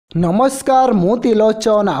नमस्कार मु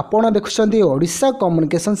त्रिलोचन आपण देखुं ओडिशा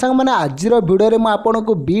कम्युनिकेशन सांग मैंने आज भिडियो में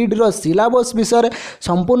आपको बीड सिलेबस विषय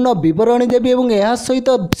संपूर्ण बरणी देवी और यह सहित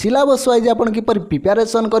सिलेबस वाइज आप किपर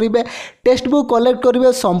प्रिपेरेसन करेंगे टेक्स्ट बुक कलेक्ट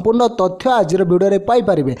करेंगे संपूर्ण तथ्य आज भिडियो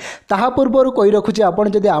पाइपर ता पूर्व कही रखुच्छी आपड़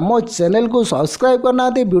जब आम चैनल को सब्सक्राइब करना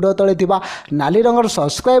भिडियो तले नाली रंगर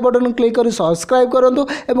सब्सक्राइब बटन क्लिक कर सब्सक्राइब करूँ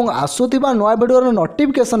और आसूबा नुआ भिडियो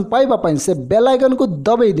नोटिफिकेशन पाइबापी से बेल आइकन को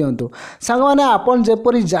दबाई दिंतु सांग मैंने आपन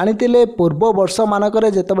जेपरी जानी पूर्व वर्ष मानक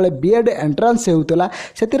जिते बीएड एंट्रांस होता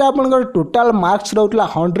से आपंकर टोटाल मार्क्स रोला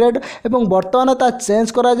 100 और बर्तमान ता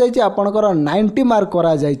चेंज करा आपंकर 90 मार्क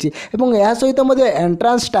करा यह सहित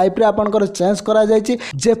एंट्रांस टाइप रे आपंकर चेंज करा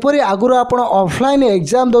जेपरी आगुरी आप ऑफलाइन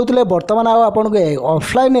एग्जाम दौले बर्तमान आपको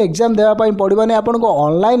ऑफलाइन एग्जाम देवाई पड़ोनी आपको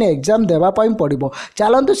ऑनलाइन एग्जाम देवाई पड़ो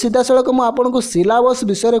चलतु सीधा सड़क मुझे सिलेबस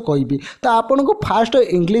विषय कहि तो आपको फास्ट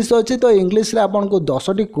इंग्लिश अच्छी तो इंग्लिश आपको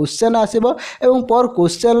 10टी क्वेश्चन आसो पर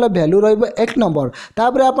क्वेश्चन भैल्यू रही नंबर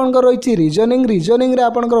तापर आपंकर रही रीजनिंग रे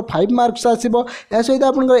आपंकर 5 मार्क्स आसो या सहित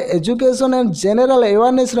आपंकर एजुकेशन एंड जनरल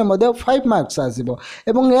अवेयरनेस रे 5 मार्क्स आसो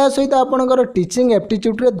एवं या सहित आपंकर टीचिंग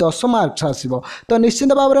एप्टीट्यूड रे 10 मार्क्स आसो तो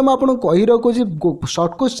निश्चित भाव में आपको कही रखुच्छी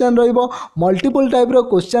शॉर्ट क्वेश्चन मल्टीपल टाइप रो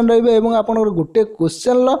क्वेश्चन और आपंकर गोटे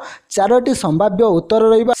क्वेश्चन 4टी संभाव्य उत्तर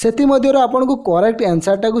रही आपको करेक्ट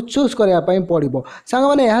आंसर टाक चूज करने पड़ो सांग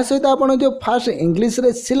मैंने यह सहित आप जो फास्ट इंग्लिश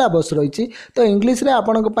रे सिलेबस रही तो इंग्लिश रे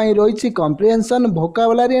आपण रही कम्प्रिहेंशन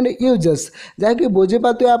वोकाबुलारी एंड यूजेस जहाँकि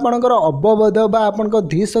बुझीपारे आपंकर अवबोध बा आपंकर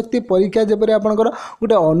धीशक्ति परीक्षा जपरी आपंकर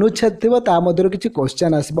गोटे अनुच्छेद थी किसी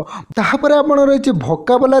क्वेश्चन आसो तापर आप रही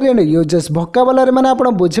वोकाबुलारी एंड यूजेस वोकाबुलारी माने आप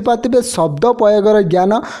बुझीपारे शब्द प्रयोगर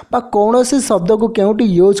ज्ञान बा कौन सी शब्द को केउटी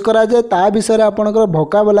यूज करा जाए ता विषय आपंकर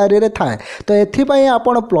वोकाबुलारी रे थाए तो एथिपाई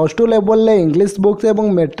आपण +2 लेवल ले इंग्लिश बुक्स और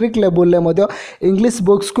मैट्रिक लेवल ले इंग्लिश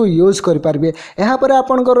बुक्स को यूज करेंगे यहाँ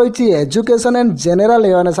आपंकर रही एजुकेशन एंड जनरल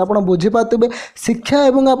अवेयरनेस आप बुझीपारे शिक्षा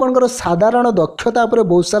और आपंकर साधारण दक्षता पर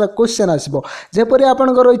बहुत सारा क्वेश्चन आसो जेपरी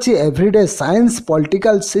आपंकर रही everyday science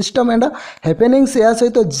political system and हैपेनिंग्स या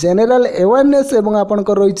सहित जनरल अवेयरनेस और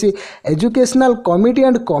आपंकर रही educational committee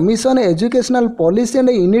and commission educational policy and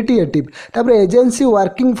initiative तापर एजेंसी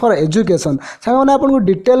वर्किंग फॉर एजुकेशन सामने आपको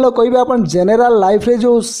डिटेल कह आप जनरल लाइफ रे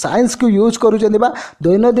जो साइंस को यूज करुँच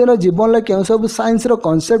दैनंदिन जीवन में क्यों सब साइंस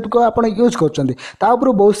कॉन्सेप्ट को आप यूज कर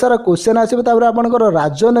बहुत सारा क्वेश्चन आसो आपंकर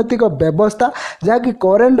राजनैतिक व्यवस्था जहाँकि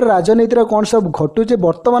करेन्ट राजनीति कौन सब घटुचे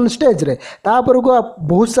वर्तमान स्टेज रे तापर को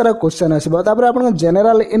बहुत सारा क्वेश्चन आसो आप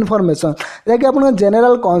जनरल इनफॉरमेशन जहाँकि आप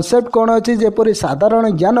जनरल कॉन्सेप्ट कौन अच्छी जेपरी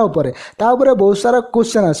साधारण ज्ञान उपर बहुत सारा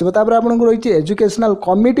क्वेश्चन आसो आपको रही एजुकेशनल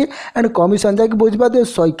कमिटी एंड कमिशन जहाँकि बुझीपारे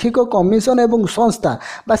शैक्षिक कमिशन और संस्था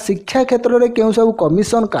बा शिक्षा क्षेत्र में क्यों सब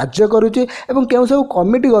कमिशन कार्य करुच्ची क्यों सब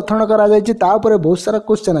कमिटी गठन कर बहुत सारा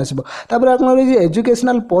क्वेश्चन आसो आप रही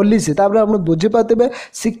एजुकेशनल पॉलिसी आप बुझीपारे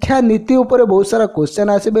शिक्षा नीति उपर बहुत सारा क्वेश्चन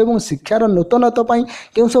आसो शिक्षार नूतनत्व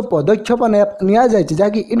क्यों सब पदक्षेप नि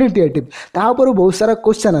जहाँकि इनिशिएटिव तापर बहुत सारा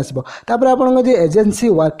क्वेश्चन आसो आप agency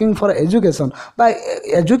working for education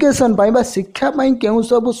education बा शिक्षा क्यों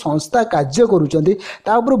सब संस्था कार्य करुँच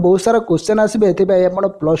बहुत सारा क्वेश्चन आसो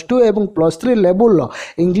 +2 और +3 लेवल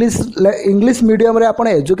इंग्लिश मीडियम रे आप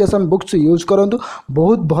एजुकेशन बुक्स यूज करूँ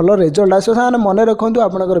बहुत भल रिजल्ट आसो मन रखु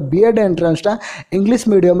आपंकर बीएड एंट्रांसटा इंग्लिश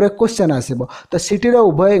मीडियम रे क्वेश्चन आसो तो सिटी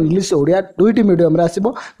उभय इंग्लिश ओडिया दुईटी मीडियम रे आसो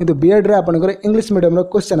किंतु बीएड रे आपंकर इंग्लिश मीडियम रे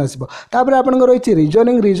क्वेश्चन आसो तापर आपंकर रही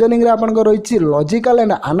रीजनिंग रे आपंकर रही लॉजिकल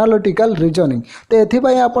एंड एनालिटिकल रीजनिंग तो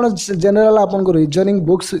एथिपाई आपण जनरल आपंकर रीजनिंग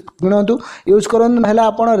बुक्स किणतु यूज करन हेला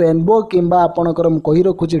आपण रेनबो किंबा आपणकर कहि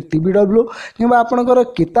रखुची टीबीडब्ल्यू किंबा आपणकर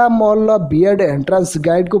किताब मॉल बीएड एंट्रांस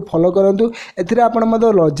गाइड को फॉलो करंतु एथिरे आपण मद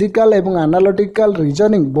लॉजिकल एवं एनालिटिकल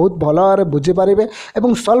रीजनिंग बहुत भल भाव बुझी पारे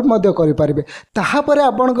और सल्व मध्य करि पारिबे ताहापर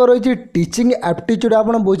आपणकर रही टीचिंग एप्टीट्यूड आप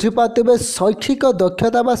बुझीपारे शैक्षिक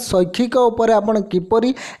दक्षता बा शैक्षिक उपर आप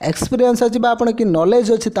किपरि एक्सपीरियंस अच्छी आप कि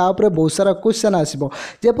नॉलेज अच्छी तापर बहुत सारा क्वेश्चन आसो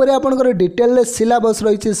जेपरी आपंकर डिटेल सिलेबस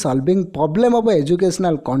रही solving problem of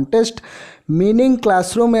educational contest meaning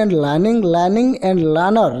classroom and learning and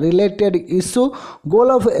learner related issue goal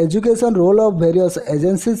of education role of various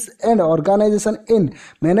agencies and organisation in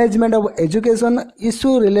management of education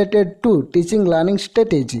issue related to teaching learning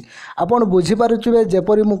strategy आपन बुझीपारे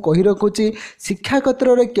जेपरी मु कहि रखुची शिक्षा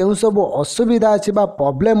क्षेत्र में क्यों सब असुविधा अच्छी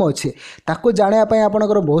प्रॉब्लम अच्छी ताको जाना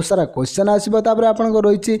आपंकर बहुत सारा क्वेश्चन आसो आपंकर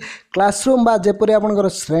रही क्लासरूम बा जेपरी आपंकर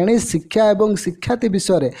श्रेणी शिक्षा और शिक्षार्थी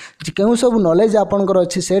विषय क्यों सब नॉलेज आपंकर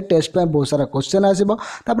अच्छी से टेस्ट बहुत सारा सारा क्वेश्चन आसीबो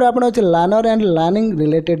तापर आपण अछि learner and learning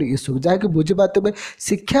related issue जहाँकि बुझी पाते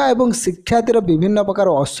शिक्षा एवं शिक्षार्थीर विभिन्न प्रकार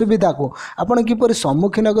असुविधा को आपण किपर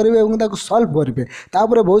सम्मुखीन करेंगे और ताको सॉल्व करेंगे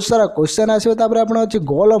तापर बहुत सारा क्वेश्चन आसीबो तापर आपण अछि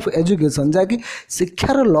गोल ऑफ एजुकेशन जहाँकि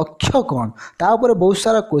शिक्षार लक्ष्य कौन तापर बहुत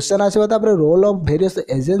सारा क्वेश्चन आसीबो तापर role of various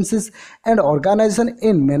agencies and organisation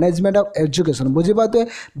in management of education बुझी पाते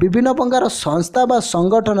विभिन्न प्रकार संस्था बा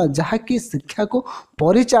संगठन जहाँकि शिक्षा को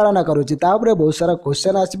परिचालना करुच्ची तापर बहुत सारा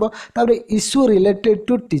क्वेश्चन आसीबो तापर issue related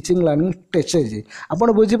to teaching learning strategy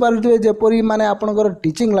आपण बुझी पारुथिबे जेपरि माने आपनकर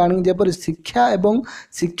टीचिंग लर्निंग जेपरि शिक्षा एवं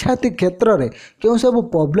शिक्षार्थी क्षेत्र में केउ सब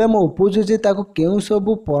प्रॉब्लम उपजुची ताको केउ सब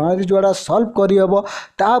प्रणाली द्वारा सॉल्व करिहबो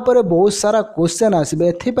तापर बहुत सारा क्वेश्चन आसीबे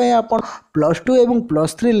एथिपय आपण +2 एवं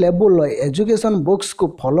 +3 लेवल एजुकेशन बुक्स को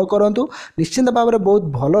फॉलो करंतु निश्चित भाव में बहुत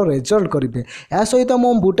भलो रिजल्ट करेंगे या सहित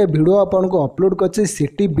मु गोटे वीडियो आपन को अपलोड करछि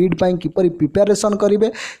सिटी बीड पई किपरि प्रिपरेशन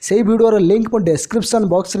करेंगे से वीडियो लिंक मु डिस्क्रिप्शन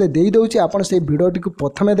बॉक्स रे देई दउछि आपण से वीडियोटी को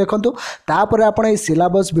प्रथमे देखंतु तापर आपण ए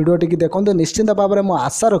सिलेबस वीडियोटी की देखंतु निश्चित भाव में मु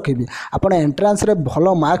आशा रखिबी आपण एंट्रेंस रे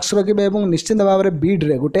भलो मार्क्स रखिबे एवं निश्चित भाव में बीड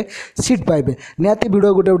रे गोटे सीट पाइबे निहाती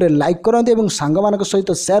वीडियो गोटे गोटे लाइक करंतु एवं सांग मानक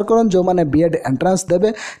सहित शेयर करन जो माने बीएड एंट्रेंस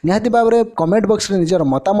देबे निहाती भाव में कमेंट बॉक्स रे निजर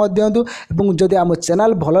मतामत दियंतु एवं जदि आम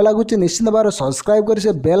चैनल भलो लागुछि निश्चित भाव सब्सक्राइब कर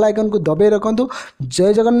से बेल आइकन को दबाई रखंतु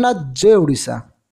जय जगन्नाथ जय ओडिशा।